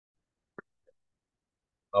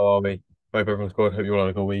How are we? Hope everyone's good. Hope you all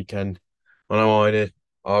had a good weekend. I know I did.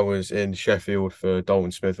 I was in Sheffield for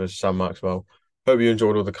Dalton Smith versus Sam Maxwell. Hope you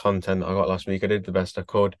enjoyed all the content I got last week. I did the best I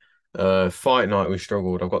could. Fight night we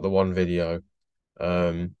struggled. I've got the one video.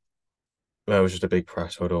 Um, it was just a big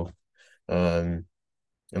press huddle. Um,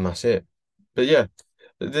 and that's it. But yeah,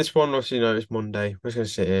 this one obviously it's Monday. We're just gonna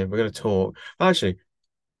sit here. We're gonna talk. Actually,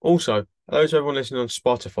 also, hello to everyone listening on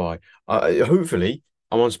Spotify. Hopefully,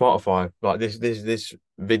 I'm on Spotify. Like this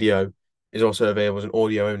video is also available as an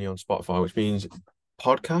audio only on Spotify, which means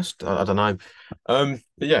podcast. I don't know.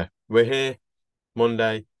 But yeah, we're here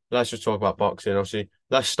Monday. Let's just talk about boxing. Obviously,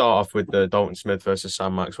 let's start off with the Dalton Smith versus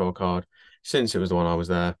Sam Maxwell card, since it was the one I was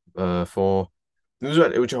there for. It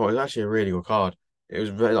was actually a really good card. It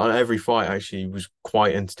was like every fight actually was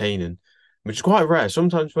quite entertaining, which is quite rare.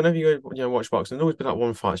 Sometimes whenever you go, watch boxing, there's always been that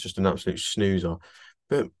one fight that's just an absolute snoozer,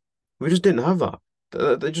 but we just didn't have that.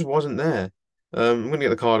 They just wasn't there. I'm gonna get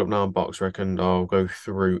the card up now on Box Rec and I'll go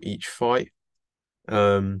through each fight.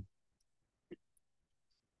 Um,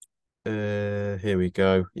 Here we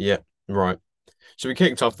go. Yeah, right. So we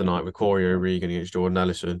kicked off the night with Corey O'Regan against Jordan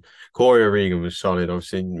Ellison. Corey O'Regan was solid,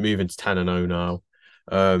 obviously moving to 10-0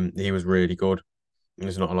 now. He was really good.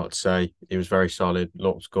 There's not a lot to say. He was very solid,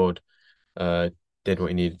 looked good, uh, did what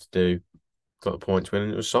he needed to do, got the points win,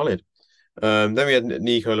 and it was solid. Then we had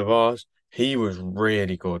Nico Lavaz. He was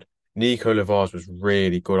really good. Nico Lavaz was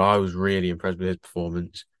really good. I was really impressed with his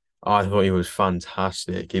performance. I thought he was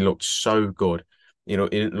fantastic. He looked so good. He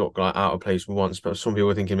didn't look like out of place once, but some people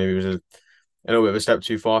were thinking maybe it was a little bit of a step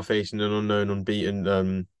too far facing an unknown,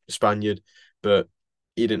 unbeaten Spaniard, but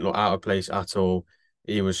he didn't look out of place at all.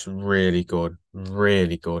 He was really good,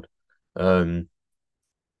 really good. Um,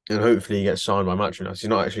 and hopefully he gets signed by Matchroom. He's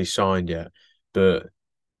not actually signed yet, but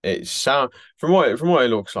it sound from what it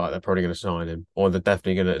looks like, they're probably going to sign him, or they're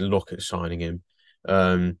definitely going to look at signing him.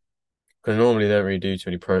 Um, because normally they don't really do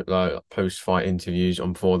too many post fight interviews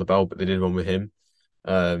on before the bell, but they did one with him.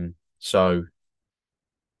 So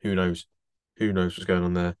who knows? Who knows what's going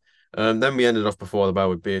on there? Then we ended off before the bell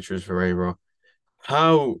with Beatrice Ferreira.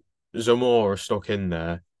 How Zamora stuck in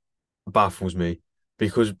there baffles me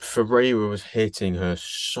because Ferreira was hitting her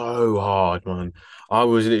so hard, man. I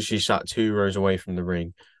was literally sat 2 rows away from the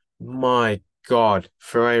ring. My God,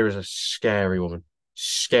 Ferreira's a scary woman.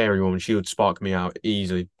 Scary woman. She would spark me out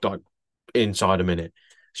easily, like inside a minute.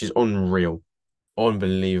 She's unreal.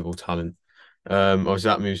 Unbelievable talent. Obviously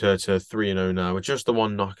that moves her to 3-0 now with just the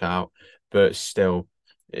one knockout, but still,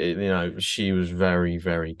 she was very,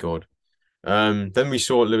 very good. Then we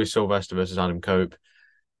saw Lewis Sylvester versus Adam Cope.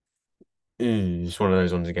 It's one of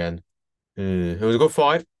those ones again. It was a good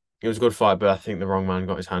fight. It was a good fight, but I think the wrong man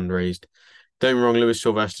got his hand raised. Don't get me wrong, Lewis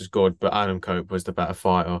Sylvester's good, but Adam Cope was the better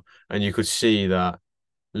fighter. And you could see that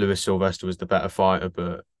Lewis Sylvester was the better fighter,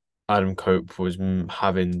 but Adam Cope was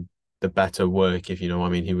having the better work, if you know what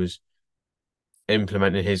I mean. He was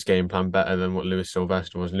implemented his game plan better than what Lewis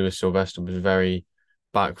Sylvester was. Lewis Sylvester was very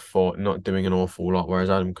back foot, not doing an awful lot, whereas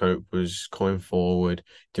Adam Cope was coming forward,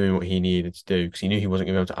 doing what he needed to do because he knew he wasn't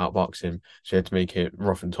going to be able to outbox him. So he had to make it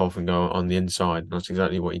rough and tough and go on the inside. And that's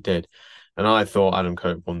exactly what he did. And I thought Adam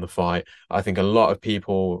Cope won the fight. I think a lot of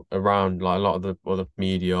people around, like a lot of the other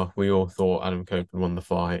media, we all thought Adam Cope had won the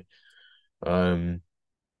fight. Um,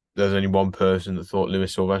 there's only one person that thought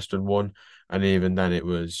Lewis Sylvester had won, and even then it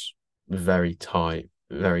was very tight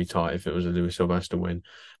if it was a Lewis Sylvester win.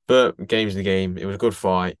 But game's the game. It was a good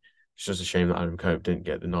fight. It's just a shame that Adam Cope didn't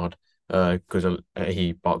get the nod because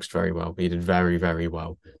he boxed very well. He did very, very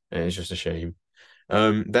well. And it's just a shame.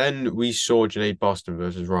 Then we saw Junaid Boston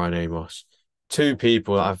versus Ryan Amos. Two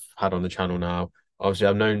people that I've had on the channel now. Obviously,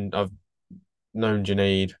 I've known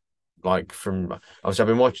Junaid like from obviously I've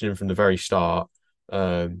been watching him from the very start.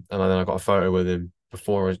 And then I got a photo with him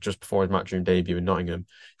just before his matchroom debut in Nottingham.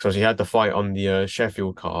 Because he had the fight on the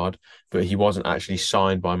Sheffield card, but he wasn't actually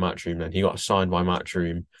signed by Matchroom then. He got signed by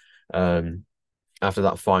Matchroom um after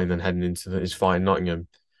that fight and then heading into his fight in Nottingham.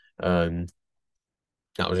 Um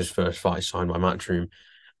that was his first fight signed by Matchroom.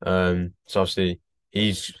 So obviously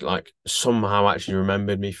he's like somehow actually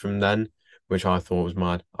remembered me from then, which I thought was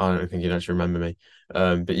mad. I don't think he'd actually remember me.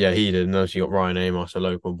 But yeah, he did. And also you got Ryan Amos, a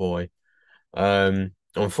local boy.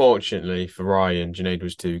 Unfortunately for Ryan, Junaid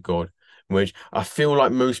was too good, which I feel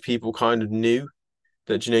like most people kind of knew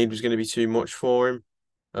that Junaid was going to be too much for him.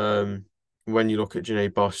 Um, when you look at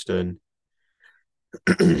Junaid Boston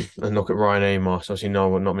and look at Ryan Amos, obviously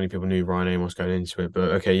no, not many people knew Ryan Amos going into it,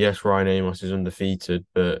 but okay, yes, Ryan Amos is undefeated,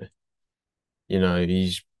 but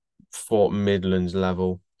he's fought Midlands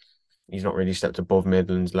level. He's not really stepped above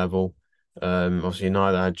Midlands level. Obviously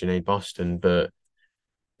neither had Junaid Boston, but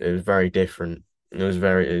it was very different. I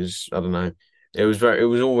don't know. It was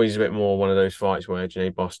always a bit more one of those fights where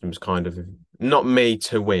Janae Boston was kind of not made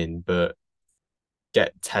to win, but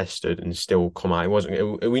get tested and still come out.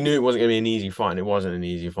 We knew it wasn't going to be an easy fight, and it wasn't an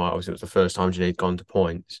easy fight. Obviously, it was the first time Janae'd gone to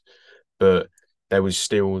points, but there was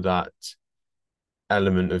still that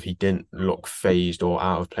element of he didn't look phased or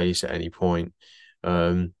out of place at any point.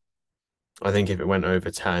 Um, I think if it went over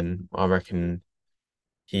 10, I reckon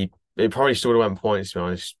it probably still would have went points, to be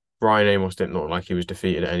honest. Brian Amos didn't look like he was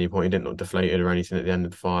defeated at any point. He didn't look deflated or anything at the end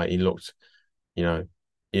of the fight. He looked, you know,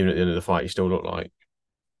 even at the end of the fight,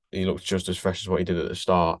 he looked just as fresh as what he did at the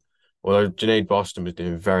start. Although Junaid Boston was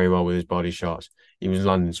doing very well with his body shots, he was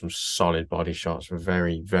landing some solid body shots for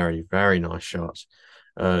very, very, very nice shots.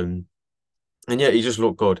 Um, and yeah, he just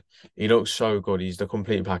looked good. He looks so good. He's the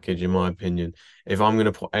complete package, in my opinion. If I'm going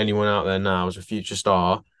to put anyone out there now as a future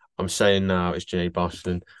star, I'm saying now it's Janae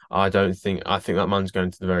Boston. I think that man's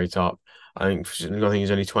going to the very top. I think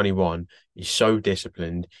he's only 21. He's so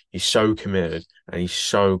disciplined. He's so committed, and he's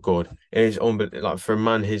so good. It is unbelievable. Like for a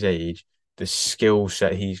man his age, the skill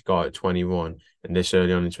set he's got at 21 and this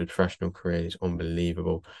early on into his professional career is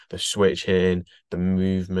unbelievable. The switch hitting, the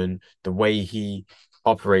movement, the way he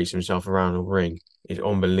operates himself around the ring is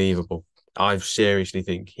unbelievable. I seriously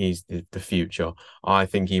think he's the future. I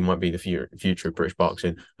think he might be the future of British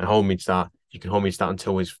boxing. And hold me to that. You can hold me to that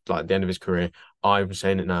until his like the end of his career. I'm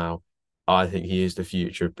saying it now. I think he is the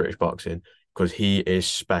future of British boxing because he is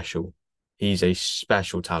special. He's a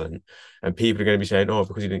special talent. And people are going to be saying, oh,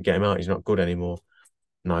 because he didn't get him out, he's not good anymore.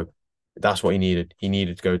 No, that's what he needed. He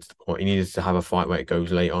needed to go to the point. He needed to have a fight where it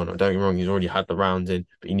goes late on. Don't get me wrong, he's already had the rounds in,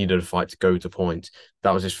 but he needed a fight to go to points.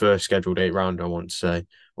 That was his first scheduled 8 rounder, I want to say,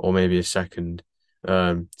 or maybe a second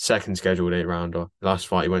scheduled 8 rounder. Last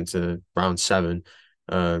fight he went to round 7.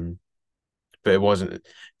 Um, but it wasn't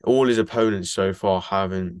all his opponents so far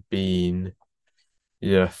haven't been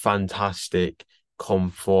fantastic.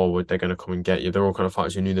 Come forward, they're going to come and get you. They're all kind of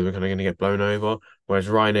fighters who knew they were kind of going to get blown over. Whereas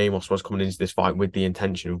Ryan Amos was coming into this fight with the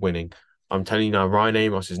intention of winning. I'm telling you now, Ryan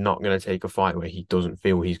Amos is not going to take a fight where he doesn't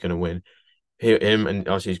feel he's going to win. Him and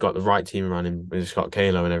obviously he's got the right team around him with Scott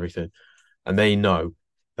Kalo and everything, and they know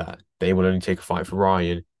that they will only take a fight for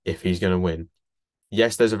Ryan if he's going to win.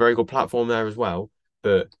 Yes, there's a very good platform there as well,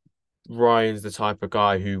 but Ryan's the type of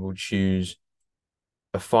guy who will choose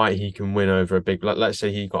a fight he can win over a big, like, let's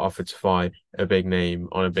say he got offered to fight a big name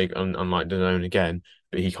on a big, on like the zone again,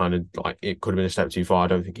 but he kind of like it could have been a step too far. I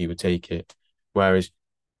don't think he would take it. Whereas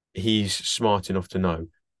he's smart enough to know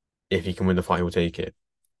if he can win the fight, he will take it.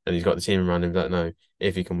 And he's got the team around him that know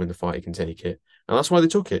if he can win the fight, he can take it. And that's why they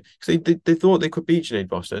took it. Because they thought they could beat Sinead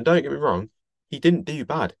Boston. And don't get me wrong, he didn't do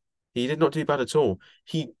bad. He did not do bad at all.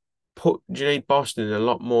 He put Sinead Boston in a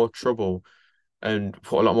lot more trouble and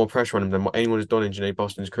put a lot more pressure on him than what anyone has done in Janae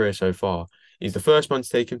Boston's career so far. He's the first man to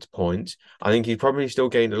take him to points. I think he's probably still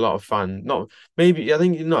gained a lot of fans. Not maybe I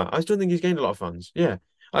think no, I still think he's gained a lot of fans. Yeah.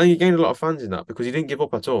 I think he gained a lot of fans in that because he didn't give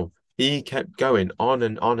up at all. He kept going on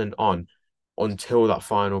and on and on until that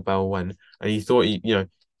final bell went. And he thought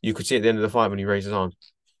you could see at the end of the fight when he raised his arm.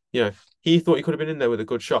 You know, he thought he could have been in there with a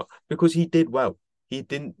good shot because he did well. He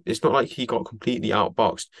didn't, it's not like he got completely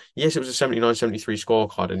outboxed. Yes, it was a 79-73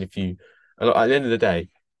 scorecard. And if you at the end of the day,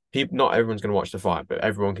 not everyone's going to watch the fight, but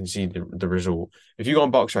everyone can see the result. If you go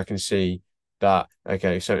on Boxer, I can see that,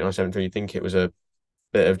 okay, 79-73, you think it was a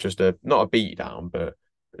bit of just not a beat down, but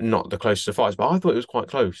not the closest of fights. But I thought it was quite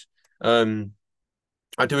close.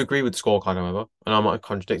 I do agree with the scorecard, however, and I might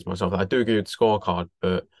contradict myself. I do agree with the scorecard,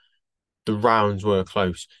 but the rounds were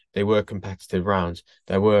close. They were competitive rounds.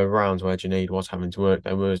 There were rounds where Junaid was having to work.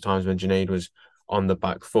 There were times when Junaid was on the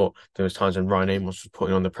back foot. There was times when Ryan Amos was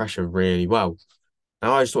putting on the pressure really well.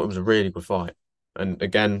 Now I just thought it was a really good fight. And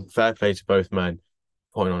again, fair play to both men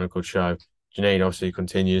putting on a good show. Junaid obviously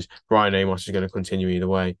continues. Ryan Amos is going to continue either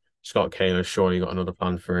way. Scott Kaler surely got another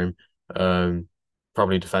plan for him.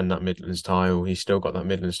 Probably defend that Midlands title. He's still got that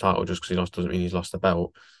Midlands title just because he lost doesn't mean he's lost the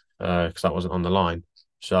belt because that wasn't on the line.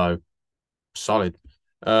 So solid.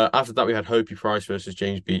 After that, we had Hopey Price versus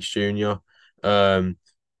James Beach Jr. I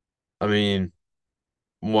mean,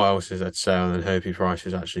 what else is there to say on than Hopey Price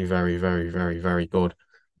is actually very, very, very, very good.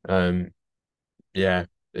 Um, yeah,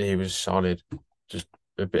 he was solid. Just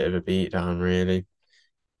a bit of a beatdown, really.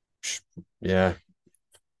 Yeah,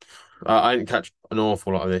 I didn't catch an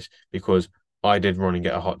awful lot of this because I did run and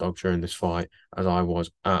get a hot dog during this fight as I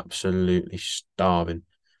was absolutely starving.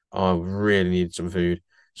 I really needed some food,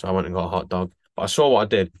 so I went and got a hot dog. But I saw what I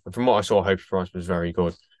did, and from what I saw, Hopey Price was very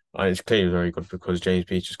good. And it's clearly very good because James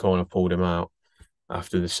Beach's corner pulled him out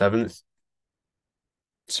after the 7th.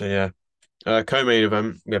 So yeah, co-main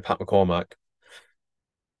event, we had Pat McCormack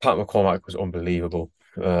Pat McCormack was unbelievable.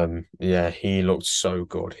 Yeah, he looked so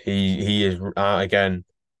good. He is again.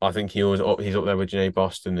 I think he's up there with Janae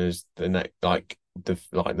Boston as the next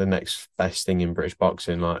the next best thing in British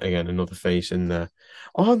boxing. Like again, another face in there.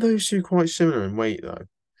 Are those two quite similar in weight though?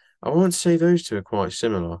 I won't say those two are quite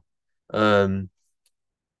similar. Um,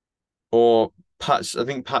 or Pat's. I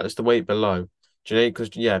think Pat's the weight below Janae because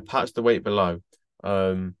yeah, Pat's the weight below.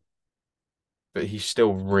 Um, but he's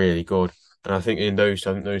still really good. And I think those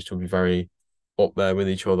two will be very up there with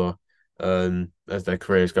each other as their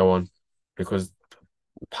careers go on because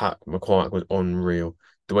Pat McCormack was unreal.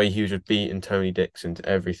 The way he was just beating Tony Dixon to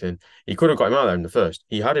everything. He could have got him out there in the first.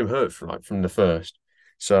 He had him hurt from the first.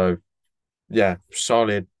 So yeah,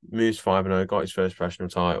 solid. Moves 5-0, got his first professional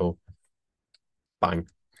title. Bang.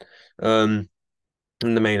 Um,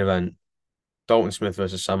 in the main event, Dalton Smith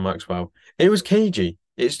versus Sam Maxwell. It was cagey.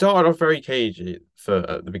 It started off very cagey for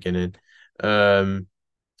at the beginning. Um,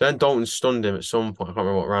 then Dalton stunned him at some point. I can't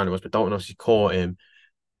remember what round it was, but Dalton obviously caught him.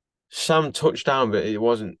 Sam touched down, but it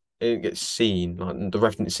didn't get seen. Like the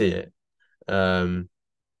ref didn't see it. Um,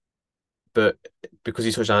 but because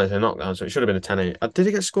he touched down, it's a knockdown, so it should have been a 10-8. Did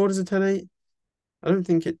it get scored as a 10-8? I don't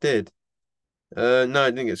think it did. No,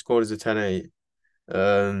 it didn't get scored as a 10-8.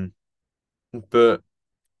 Um, but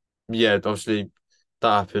yeah, obviously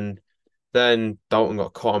that happened. Then Dalton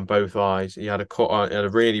got cut on both eyes. He had a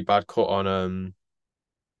really bad cut on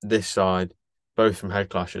this side, both from head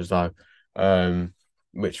clashes though,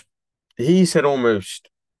 which he said almost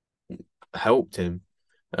helped him.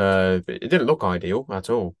 But it didn't look ideal at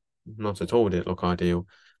all. Not at all did it look ideal.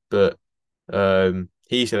 But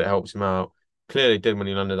he said it helps him out. Clearly did when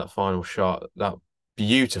he landed that final shot. That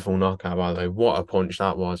beautiful knockout, by the way. What a punch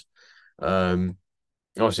that was. Um,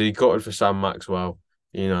 Obviously he gutted for Sam Maxwell.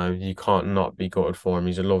 You know, you can't not be gutted for him.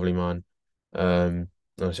 He's a lovely man.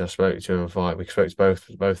 Obviously I spoke to him on fight. We spoke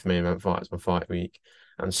to both main event fights on fight week.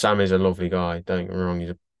 And Sam is a lovely guy. Don't get me wrong, he's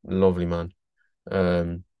a lovely man.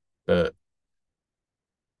 But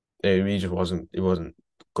he just wasn't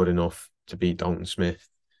good enough to beat Dalton Smith.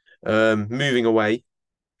 Moving away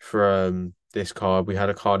from this card, we had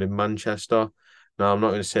a card in Manchester. Now I'm not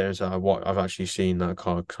going to sit here and say I've actually seen that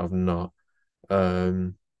card because I've not.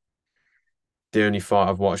 Um, the only fight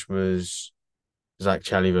I've watched was Zach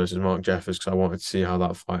Chelly versus Mark Jeffers because I wanted to see how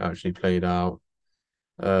that fight actually played out.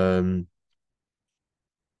 Um,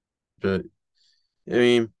 but I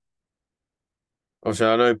mean, obviously,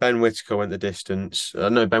 I know Ben Whitaker went the distance. I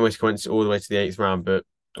know Ben Whitaker went all the way to the eighth round, but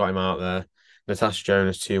got him out there. Natasha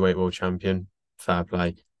Jonas, two-weight world champion. Fair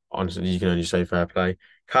play. Honestly, you can only say fair play.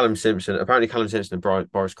 Callum Simpson and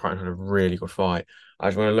Boris Crichton had a really good fight. I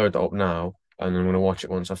just want to load that up now, and I'm going to watch it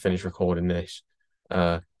once I finish recording this.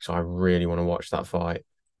 So I really want to watch that fight.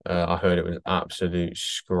 I heard it was absolute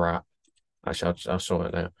scrap. Actually, I saw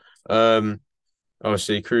it there.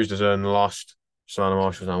 Obviously, Cruz Dezern lost. Savannah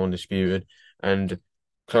Marshall's now undisputed. And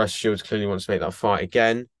Clarissa Shields clearly wants to make that fight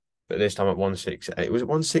again, but this time at 168. Was it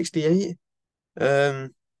 168? I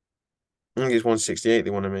think it's 168 they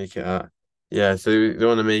want to make it at. Yeah, so they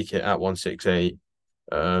want to make it at 168,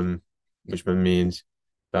 um, which means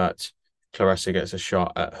that Clarissa gets a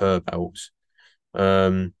shot at her belts.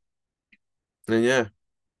 Um, and yeah,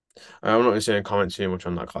 I'm not going to say and comment too much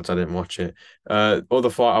on that because I didn't watch it. Other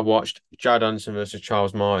fight I watched, Jared Anderson versus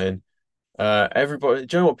Charles Martin. Everybody,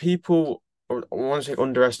 do you know what? People, I want to say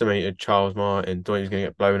underestimated Charles Martin, thought he was going to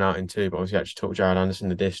get blown out in two, but obviously actually took Jared Anderson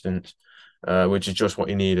the distance, which is just what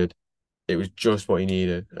he needed. It was just what he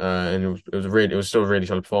needed, and it was still a really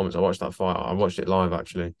solid performance. I watched that fight. I watched it live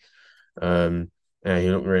actually. Yeah, he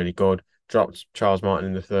looked really good. Dropped Charles Martin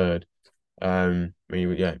in the third. I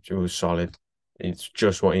mean, yeah, it was solid. It's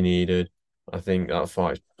just what he needed. I think it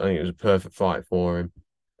was a perfect fight for him,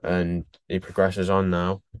 and he progresses on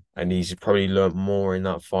now, and he's probably learnt more in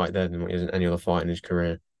that fight there than what he has in any other fight in his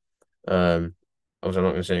career. Um, Obviously, I'm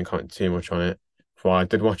not going to say and comment too much on it. Before I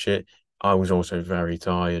did watch it, I was also very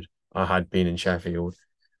tired. I had been in Sheffield.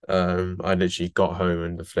 I literally got home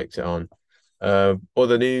and flicked it on.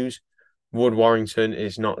 Other news, Wood Warrington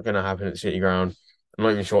is not going to happen at City Ground. I'm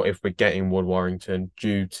not even sure if we're getting Wood Warrington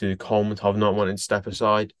due to Kolmatov not wanting to step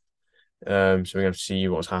aside. So we're going to see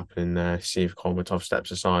what's happening there, see if Kolmatov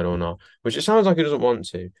steps aside or not, which it sounds like he doesn't want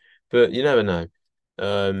to, but you never know.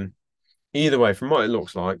 Um, Either way, from what it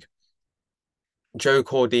looks like, Joe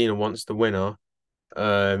Cordina wants the winner,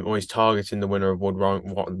 or he's targeting the winner of Wood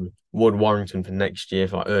Warrington for next year,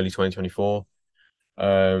 for like early 2024.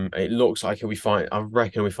 It looks like he'll be fighting. I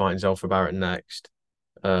reckon he'll be fighting Zelfa Barrett next.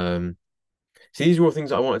 Um, See, these were all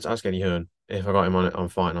things that I wanted to ask Eddie Hearn if I got him on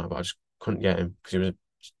Fight Night, but I just couldn't get him because he was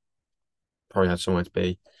probably had somewhere to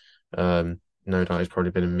be. no doubt he's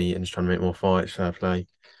probably been in meetings trying to make more fights. Fair play.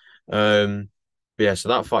 Um, but yeah, so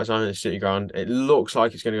that fight's on at the City Ground. It looks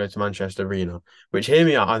like it's going to go to Manchester Arena, which hear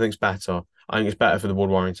me out, I think is better. I think it's better for the Wood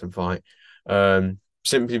Warrington fight.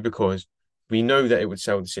 Simply because we know that it would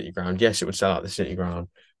sell the City Ground. Yes, it would sell out the City Ground,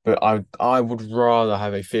 but I would rather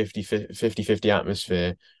have a 50-50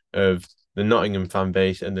 atmosphere of the Nottingham fan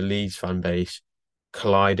base and the Leeds fan base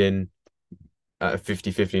colliding at a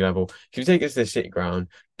 50-50 level. If you take it to the City Ground,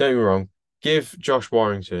 don't get me wrong, give Josh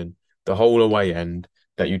Warrington the whole away end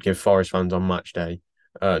that you'd give Forest fans on match day.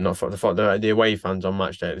 Not for the away fans on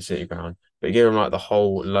match day at the City Ground, but give them like the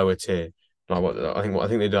whole lower tier, like what I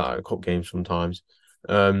think they do that at cup games sometimes.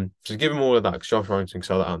 So give them all of that because Josh Warrington can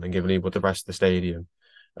sell that out and then give Leeward the rest of the stadium.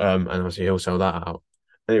 And obviously he'll sell that out,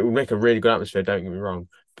 and it would make a really good atmosphere. Don't get me wrong,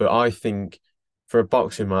 but I think for a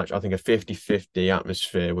boxing match, I think a 50-50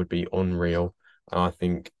 atmosphere would be unreal. I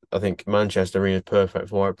think Manchester Arena is perfect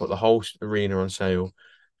for it. Put the whole arena on sale,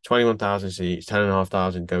 21,000 seats,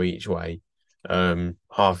 10,500 go each way.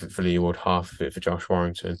 Half of it for Leeward, half of it for Josh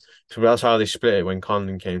Warrington. So that's how they split it when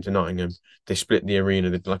Condon came to Nottingham. They split the arena.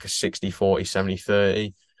 They did like a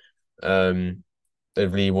 60-40, 70-30. The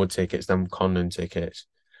Leeward tickets, then Condon tickets.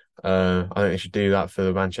 I think they should do that for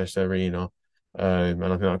the Manchester Arena. And I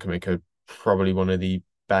think that could make probably one of the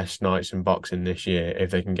best nights in boxing this year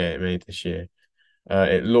if they can get it made this year.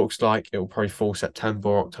 It looks like it will probably fall September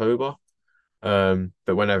or October.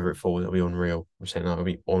 But whenever it falls, it'll be unreal. I'm saying that will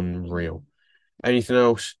be unreal. Anything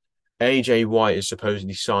else? AJ Whyte is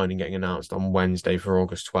supposedly signed and getting announced on Wednesday for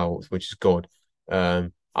August 12th, which is good.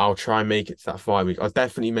 I'll try and make it to that 5 weeks. I'll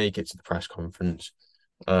definitely make it to the press conference.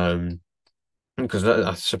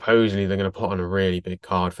 Because supposedly they're going to put on a really big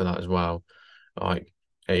card for that as well, like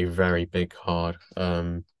a very big card.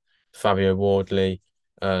 Fabio Wardley.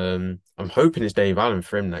 I'm hoping it's Dave Allen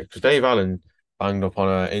for him next because Dave Allen banged up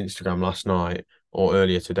on Instagram last night or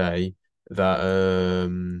earlier today that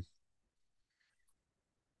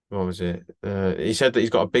what was it? He said that he's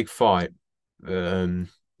got a big fight.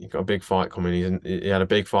 He's got a big fight coming. He had a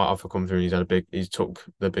big fight offer come through. He's took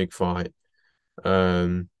the big fight.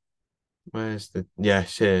 Um, where's the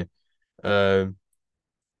yes here? Um,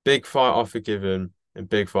 Big fight offer given and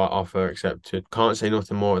big fight offer accepted. Can't say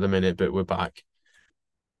nothing more at the minute, but we're back.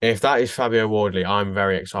 If that is Fabio Wardley, I'm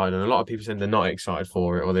very excited. And a lot of people saying they're not excited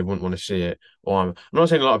for it or they wouldn't want to see it. I'm not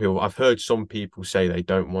saying a lot of people, I've heard some people say they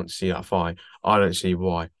don't want to see that fight. I don't see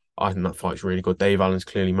why. I think that fight's really good. Dave Allen's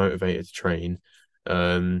clearly motivated to train.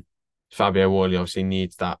 Um, Fabio Wardley obviously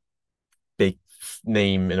needs that big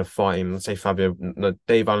name in a fighting. Let's say Fabio, no,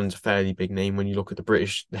 Dave Allen's a fairly big name when you look at the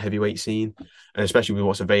British heavyweight scene, and especially with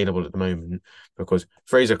what's available at the moment. Because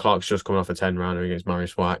Fraser Clark's just coming off a 10 rounder against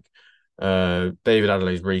Marius Wack. David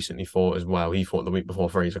Adelaide's recently fought as well. He fought the week before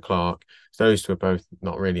Fraser Clark. So those two are both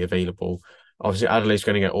not really available. Obviously, Adelaide's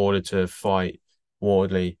going to get ordered to fight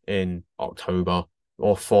Wardley in October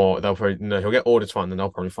or for they'll probably no, he'll get ordered to fight and then they'll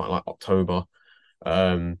probably fight like October.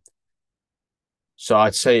 Um, so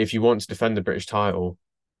I'd say if you want to defend the British title,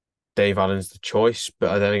 Dave Allen's the choice.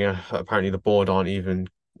 But then again, apparently the board aren't even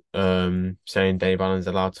saying Dave Allen's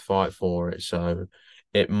allowed to fight for it. So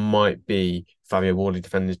it might be Fabio Wardley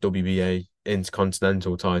defending his WBA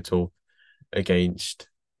Intercontinental title against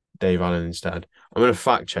Dave Allen instead. I'm going to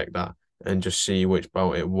fact check that and just see which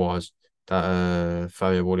belt it was that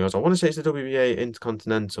Fabio Wardley was. I want to say it's the WBA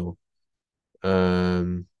Intercontinental. I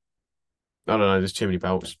don't know. There's too many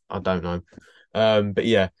belts. I don't know. But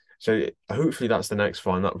yeah. So hopefully that's the next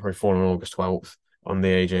fight. That'll probably fall on August 12th on the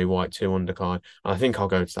AJ Whyte 2 undercard. And I think I'll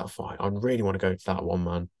go to that fight. I really want to go to that one,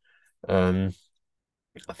 man.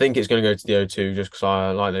 I think it's going to go to the O2 just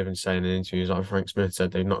because like they've been saying in interviews, like Frank Smith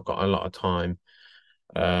said, they've not got a lot of time.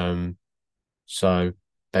 So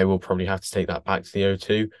they will probably have to take that back to the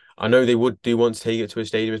O2. I know they do want to take it to a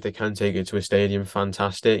stadium. If they can take it to a stadium,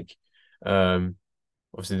 fantastic.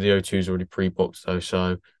 Obviously the O2 is already pre-booked though,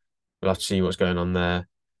 so we'll have to see what's going on there.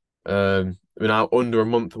 We're now under a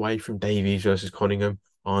month away from Davies versus Cunningham.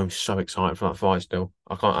 I'm so excited for that fight still.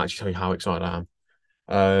 I can't actually tell you how excited I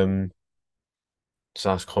am. So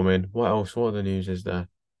that's coming. What else? What other news is there?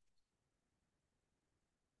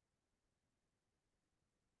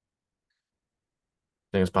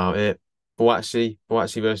 I think that's about it. Boatsy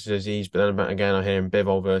versus Aziz, but then again, I hear him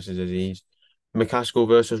Bivol versus Aziz. Mcaskill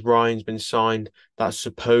versus Ryan's been signed. That's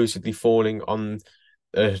supposedly falling on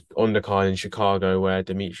undercard in Chicago where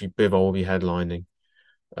Dimitri Bivol will be headlining.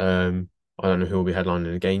 I don't know who will be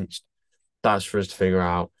headlining against. That's for us to figure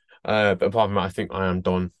out. But apart from that, I think I am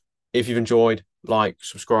done. If you've enjoyed, like,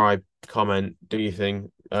 subscribe, comment, do your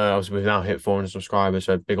thing. Obviously, we've now hit 400 subscribers,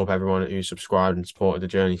 so big up everyone who's subscribed and supported the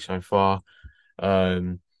journey so far.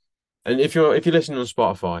 Um, And if you're listening on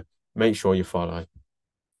Spotify, make sure you follow.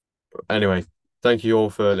 Anyway, thank you all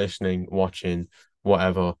for listening, watching,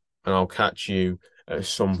 whatever, and I'll catch you at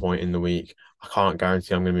some point in the week. I can't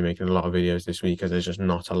guarantee I'm going to be making a lot of videos this week because there's just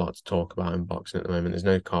not a lot to talk about in boxing at the moment. There's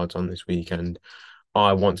no cards on this weekend.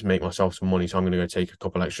 I want to make myself some money, so I'm going to go take a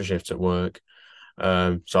couple extra shifts at work.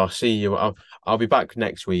 So I'll see you. I'll be back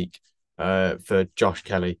next week for Josh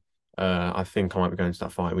Kelly. I think I might be going to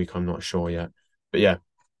that fight week. I'm not sure yet. But yeah,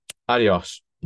 adios.